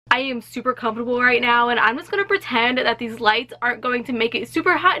I am super comfortable right now, and I'm just gonna pretend that these lights aren't going to make it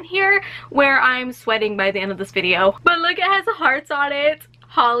super hot in here where I'm sweating by the end of this video. But look, it has hearts on it.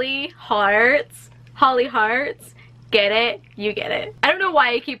 Holly hearts. Holly hearts. Get it? You get it. I don't know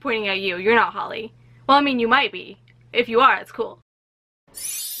why I keep pointing at you. You're not Holly. Well, I mean, you might be. If you are, it's cool.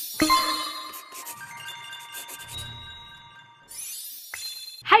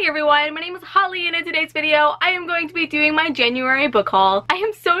 Hi everyone, my name is Holly, and in today's video I am going to be doing my January book haul. I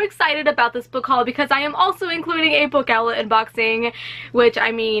am so excited about this book haul because I am also including a book outlet unboxing, which,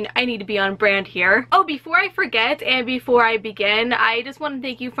 I mean, I need to be on brand here. Oh, before I forget and before I begin, I just want to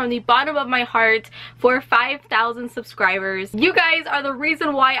thank you from the bottom of my heart for 5,000 subscribers. You guys are the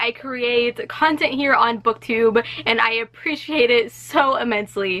reason why I create content here on BookTube, and I appreciate it so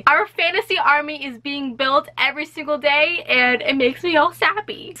immensely. Our fantasy army is being built every single day, and it makes me all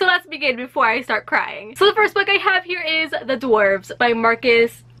sappy. So let's begin before I start crying. So the first book I have here is The Dwarves by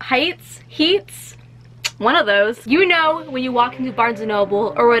Marcus Heats. One of those. You know when you walk into Barnes &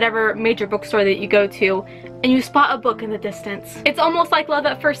 Noble or whatever major bookstore that you go to and you spot a book in the distance. It's almost like love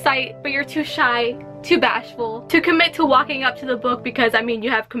at first sight, but you're too shy, too bashful to commit to walking up to the book because, I mean,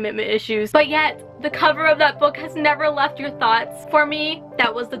 you have commitment issues. But yet, the cover of that book has never left your thoughts. For me,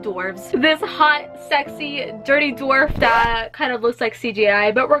 that was The Dwarves. This hot, sexy, dirty dwarf that kind of looks like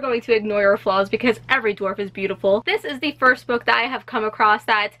CGI, but we're going to ignore your flaws because every dwarf is beautiful. This is the first book that I have come across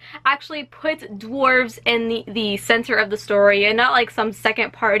that actually puts dwarves in the center of the story and not like some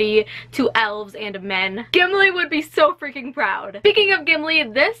second party to elves and men. Gimli would be so freaking proud. Speaking of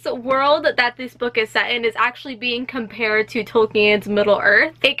Gimli, this world that this book is set in is actually being compared to Tolkien's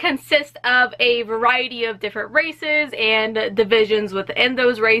Middle-earth. It consists of a variety of different races and divisions within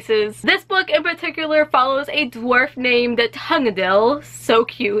those races. This book in particular follows a dwarf named Tungdil, so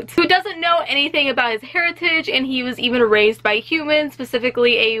cute, who doesn't know anything about his heritage, and he was even raised by humans,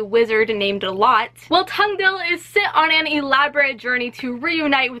 specifically a wizard named Lot. Well, Tungdil is sent on an elaborate journey to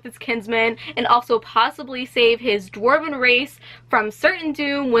reunite with his kinsmen and also possibly save his dwarven race from certain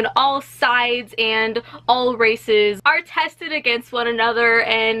doom when all sides and all races are tested against one another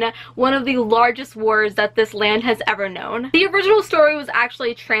in one of the largest wars that this land has ever known. The original story was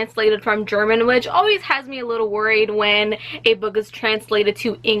actually translated from German, which always has me a little worried when a book is translated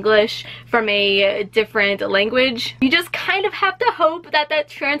to English from a different language. You just kind of have to hope that that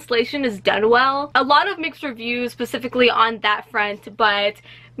translation is done well. A lot of mixed reviews specifically on that front, but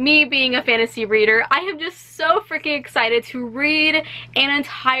me being a fantasy reader, I am just so freaking excited to read an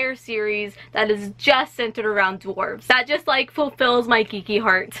entire series that is just centered around dwarves. That just like fulfills my geeky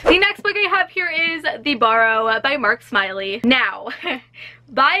heart. The next book I have here is The Borrow by Mark Smiley. Now,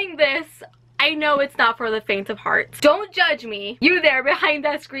 buying this, I know it's not for the faint of heart. Don't judge me. You there behind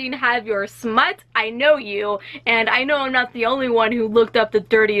that screen have your smut. I know you, and I know I'm not the only one who looked up the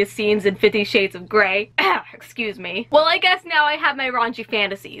dirtiest scenes in 50 Shades of Grey. Excuse me. Well, I guess now I have my raunchy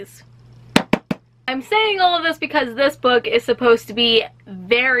fantasies. I'm saying all of this because this book is supposed to be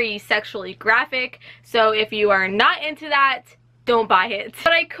very sexually graphic, so if you are not into that, don't buy it.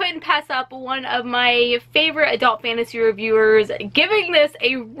 But I couldn't pass up one of my favorite adult fantasy reviewers giving this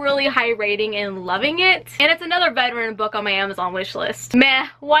a really high rating and loving it. And it's another veteran book on my Amazon wishlist. Meh,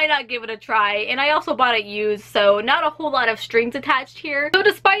 why not give it a try? And I also bought it used, so not a whole lot of strings attached here. So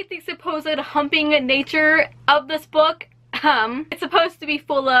despite the supposed humping nature of this book, it's supposed to be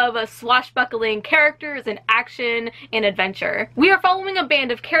full of swashbuckling characters and action and adventure. We are following a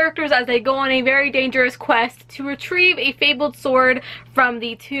band of characters as they go on a very dangerous quest to retrieve a fabled sword from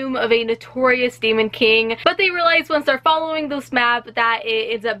the tomb of a notorious demon king, but they realize once they're following this map that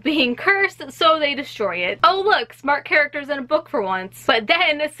it ends up being cursed, so they destroy it. Oh look, smart characters in a book for once. But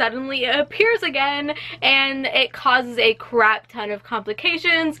then suddenly it appears again and it causes a crap ton of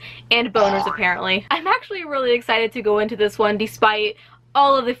complications and boners apparently. I'm actually really excited to go into this one despite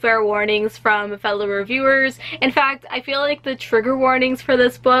all of the fair warnings from fellow reviewers. In fact, I feel like the trigger warnings for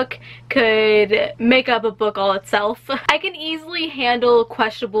this book could make up a book all itself. I can easily handle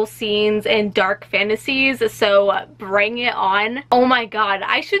questionable scenes and dark fantasies, so bring it on. Oh my god,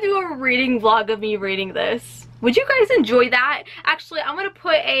 I should do a reading vlog of me reading this. Would you guys enjoy that? Actually, I'm gonna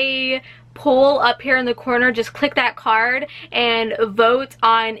put a poll up here in the corner. Just click that card and vote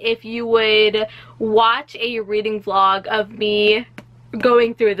on if you would watch a reading vlog of me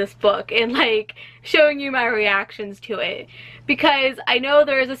going through this book and like showing you my reactions to it, because I know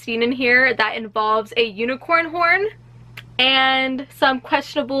there is a scene in here that involves a unicorn horn and some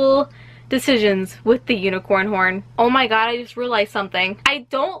questionable decisions with the unicorn horn. Oh my god, I just realized something. I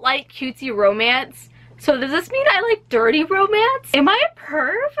don't like cutesy romance. So does this mean I like dirty romance? Am I a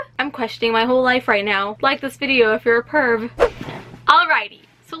perv? I'm questioning my whole life right now. Like this video if you're a perv. Alrighty.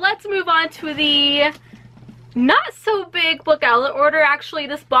 so let's move on to the not so big book outlet order. Actually,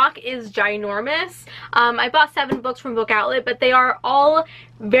 this box is ginormous. I bought 7 books from Book Outlet, but they are all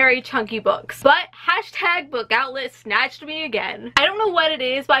very chunky books. But hashtag Book Outlet snatched me again. I don't know what it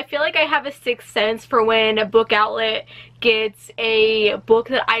is, but I feel like I have a sixth sense for when a Book Outlet gets a book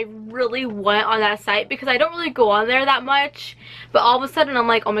that I really want on that site, because I don't really go on there that much, but all of a sudden I'm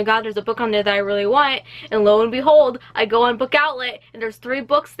like, oh my god, there's a book on there that I really want, and lo and behold, I go on Book Outlet and there's 3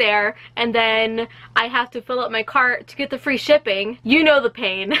 books there, and then I have to fill up my cart to get the free shipping. You know the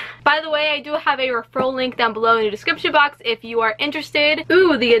pain. By the way, I do have a referral link down below in the description box if you are interested.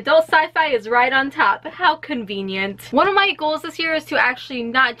 Ooh, the adult sci-fi is right on top. How convenient. One of my goals this year is to actually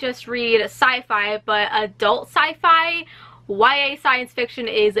not just read sci-fi, but adult sci-fi. YA science fiction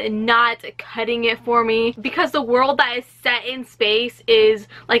is not cutting it for me, because the world that is set in space is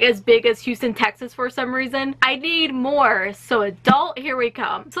like as big as Houston, Texas for some reason. I need more, so adult, here we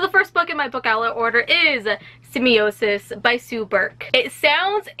come. So the first book in my Book Outlet order is Semiosis by Sue Burke. It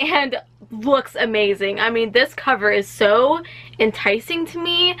sounds and looks amazing. I mean, this cover is so enticing to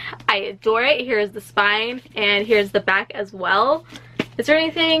me. I adore it. Here's the spine and here's the back as well. Is there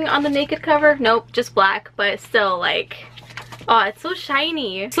anything on the naked cover? Nope, just black, but still, like, oh, it's so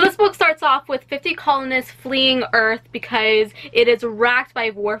shiny. So this book starts off with 50 colonists fleeing Earth because it is racked by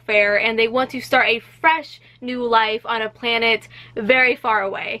warfare, and they want to start a fresh new life on a planet very far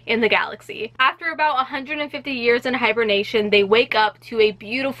away in the galaxy. After about 150 years in hibernation, they wake up to a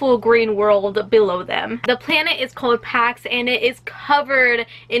beautiful green world below them. The planet is called Pax, and it is covered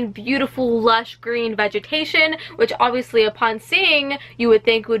in beautiful lush green vegetation, which obviously upon seeing you would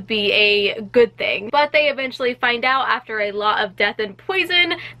think would be a good thing. But they eventually find out, after a lot of death and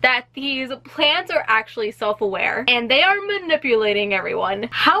poison, that these plants are actually self-aware and they are manipulating everyone.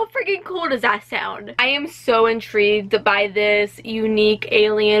 How freaking cool does that sound? I am so intrigued by this unique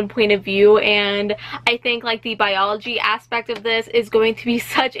alien point of view, and I think like the biology aspect of this is going to be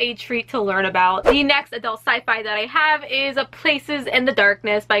such a treat to learn about. The next adult sci-fi that I have is Places in the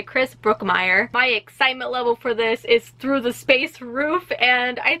Darkness by Chris Brookmeyer. My excitement level for this is through the space roof,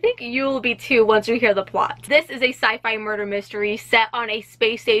 and I think you will be too once you hear the plot. This is a sci-fi murder mystery set on a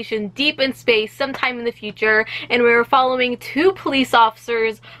space station deep in space sometime in the future, and we're following 2 police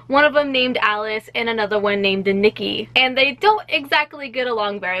officers, one of them named Alice and another one named Nikki, and they don't exactly get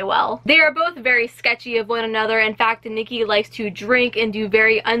along very well. They are both very sketchy of one another. In fact, Nikki likes to drink and do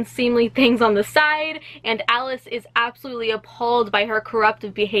very unseemly things on the side, and Alice is absolutely appalled by her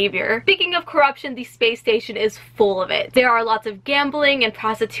corruptive behavior. Speaking of corruption, the space station is full of it. There are lots of gambling and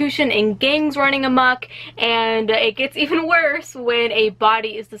prostitution and gangs running amok, and it gets even worse when a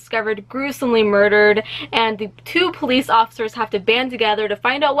body is discovered gruesomely murdered, and the 2 police officers have to band together to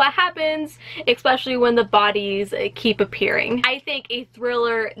find out what happens, especially when the bodies keep appearing. I think a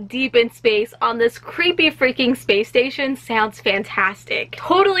thriller deep in space on this creepy freaking space station sounds fantastic.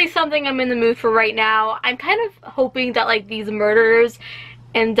 Totally something I'm in the mood for right now. I'm kind of hoping that like these murders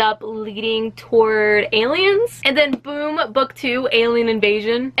end up leading toward aliens, and then boom, book 2, alien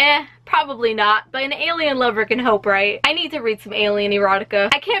invasion. Probably not, but an alien lover can hope, right? I need to read some alien erotica.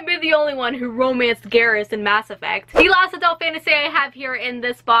 I can't be the only one who romanced Garrus in Mass Effect. The last adult fantasy I have here in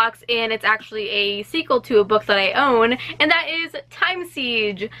this box, and it's actually a sequel to a book that I own, and that is Time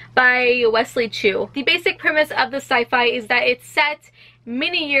Siege by Wesley Chu. The basic premise of the sci-fi is that it's set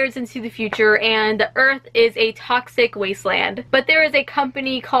many years into the future, and the Earth is a toxic wasteland. But there is a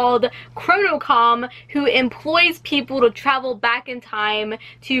company called Chronocom who employs people to travel back in time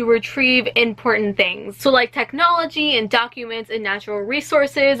to retrieve important things. So like technology and documents and natural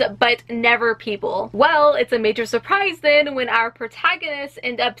resources, but never people. Well, it's a major surprise then when our protagonists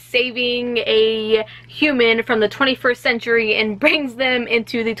end up saving a human from the 21st century and brings them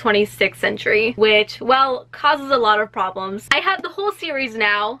into the 26th century, which, well, causes a lot of problems. I have the whole series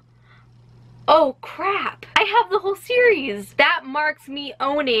now. Oh crap, I have the whole series. That marks me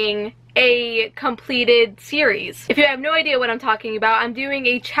owning a completed series. If you have no idea what I'm talking about, I'm doing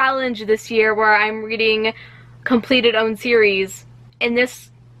a challenge this year where I'm reading completed owned series, and this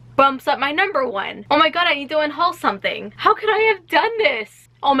bumps up my number 1. Oh my god, I need to unhaul something. How could I have done this?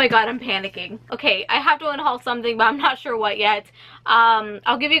 Oh my god, I'm panicking. Okay, I have to unhaul something, but I'm not sure what yet.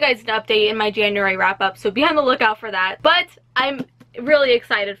 I'll give you guys an update in my January wrap-up, so be on the lookout for that. But I'm really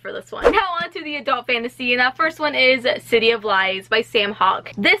excited for this one. Now on to the adult fantasy, and that first one is City of Lies by Sam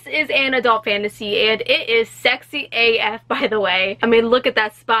Hawke. This is an adult fantasy, and it is sexy AF, by the way. I mean, look at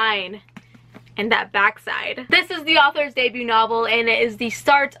that spine. and that backside. This is the author's debut novel, and it is the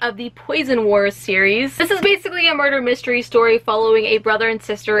start of the Poison Wars series. This is basically a murder mystery story following a brother and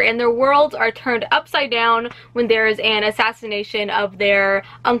sister, and their worlds are turned upside down when there is an assassination of their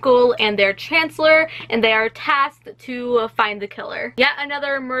uncle and their chancellor, and they are tasked to find the killer. Yet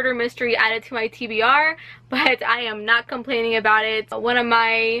another murder mystery added to my TBR, but I am not complaining about it. One of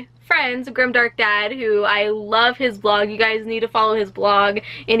my friends, Grimdark Dad, who I love his blog, you guys need to follow his blog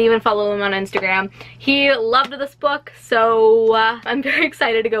and even follow him on Instagram. He loved this book, so I'm very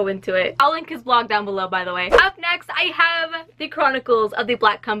excited to go into it. I'll link his blog down below, by the way. Up next, I have The Chronicles of the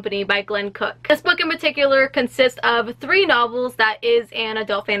Black Company by Glenn Cook. This book in particular consists of 3 novels that is an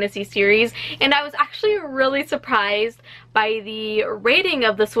adult fantasy series, and I was actually really surprised by the rating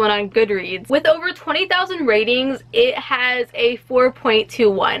of this one on Goodreads. With over 20,000 ratings, it has a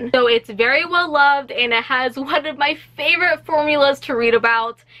 4.21. So it's very well loved, and it has one of my favorite formulas to read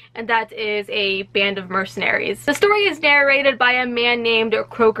about, and that is a band of mercenaries. The story is narrated by a man named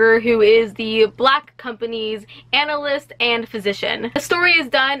Croker, who is the Black Company's analyst and physician. The story is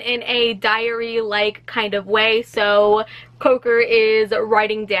done in a diary-like kind of way, so Croker is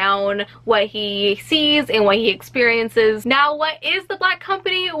writing down what he sees and what he experiences. Now, what is the Black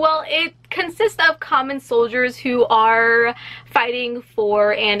Company? Well, it consists of common soldiers who are fighting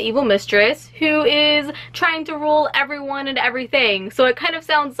for an evil mistress who is trying to rule everyone and everything. So it kind of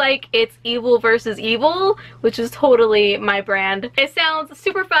sounds like it's evil versus evil, which is totally my brand. It sounds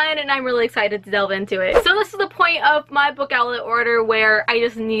super fun, and I'm really excited to delve into it. So this is the point of my book outlet order where I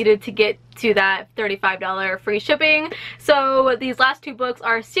just needed to get to that $35 free shipping. So these last 2 books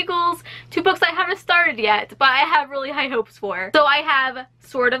are sequels, 2 books I haven't started yet, but I have really high hopes for. So I have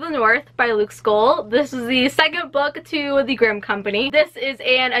Sword of the North by Luke Skoll. This is the second book to The Grimm Company. This is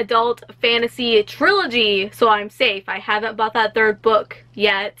an adult fantasy trilogy, so I'm safe. I haven't bought that 3rd book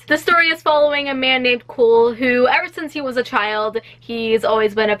yet. The story is following a man named Cole who, ever since he was a child, he's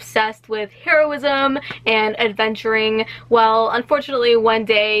always been obsessed with heroism and adventuring. Well, unfortunately, one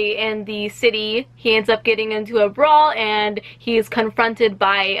day in the city, he ends up getting into a brawl, and he's confronted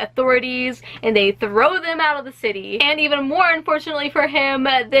by authorities, and they throw them out of the city. And even more unfortunately for him,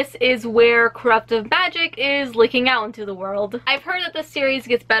 this is where corruptive magic is leaking out into the world. I've heard that the series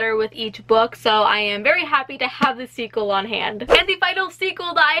gets better with each book, so I am very happy to have the sequel on hand. And the final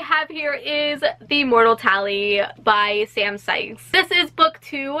sequel that I have here is The Mortal Tally by Sam Sykes. This is book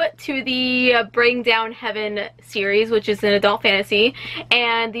 2 to the Bring Down Heaven series, which is an adult fantasy,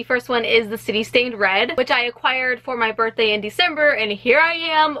 and the first one is The City Stained Red, which I acquired for my birthday in December, and here I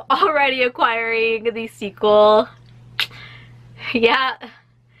am already acquiring the sequel. Yeah,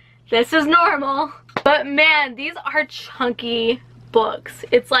 this is normal. But man, these are chunky books.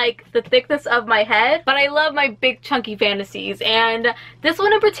 It's like the thickness of my head, but I love my big chunky fantasies, and this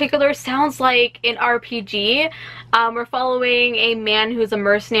one in particular sounds like an RPG. We're following a man who's a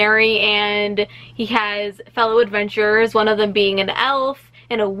mercenary, and he has fellow adventurers, one of them being an elf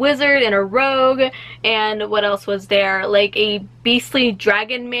and a wizard and a rogue, and what else was there? Like a beastly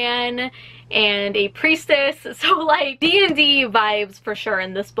dragon man and a priestess. So like D&D vibes for sure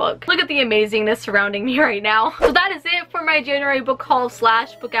in this book. Look at the amazingness surrounding me right now. So that is it for my January book haul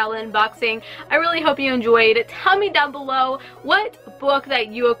 / book outlet unboxing. I really hope you enjoyed. Tell me down below what book that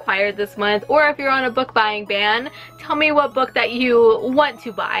you acquired this month, or if you're on a book buying ban, tell me what book that you want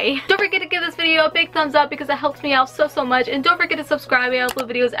to buy. Don't forget to give this video a big thumbs up because it helps me out so much, and don't forget to subscribe. I upload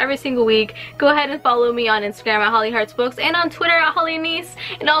videos every single week. Go ahead and follow me on Instagram at HollyHeartsBooks and on Twitter at HollyNiece,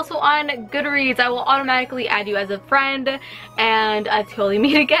 and also on Goodreads. I will automatically add you as a friend, and until we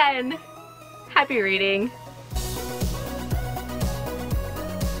meet again, happy reading.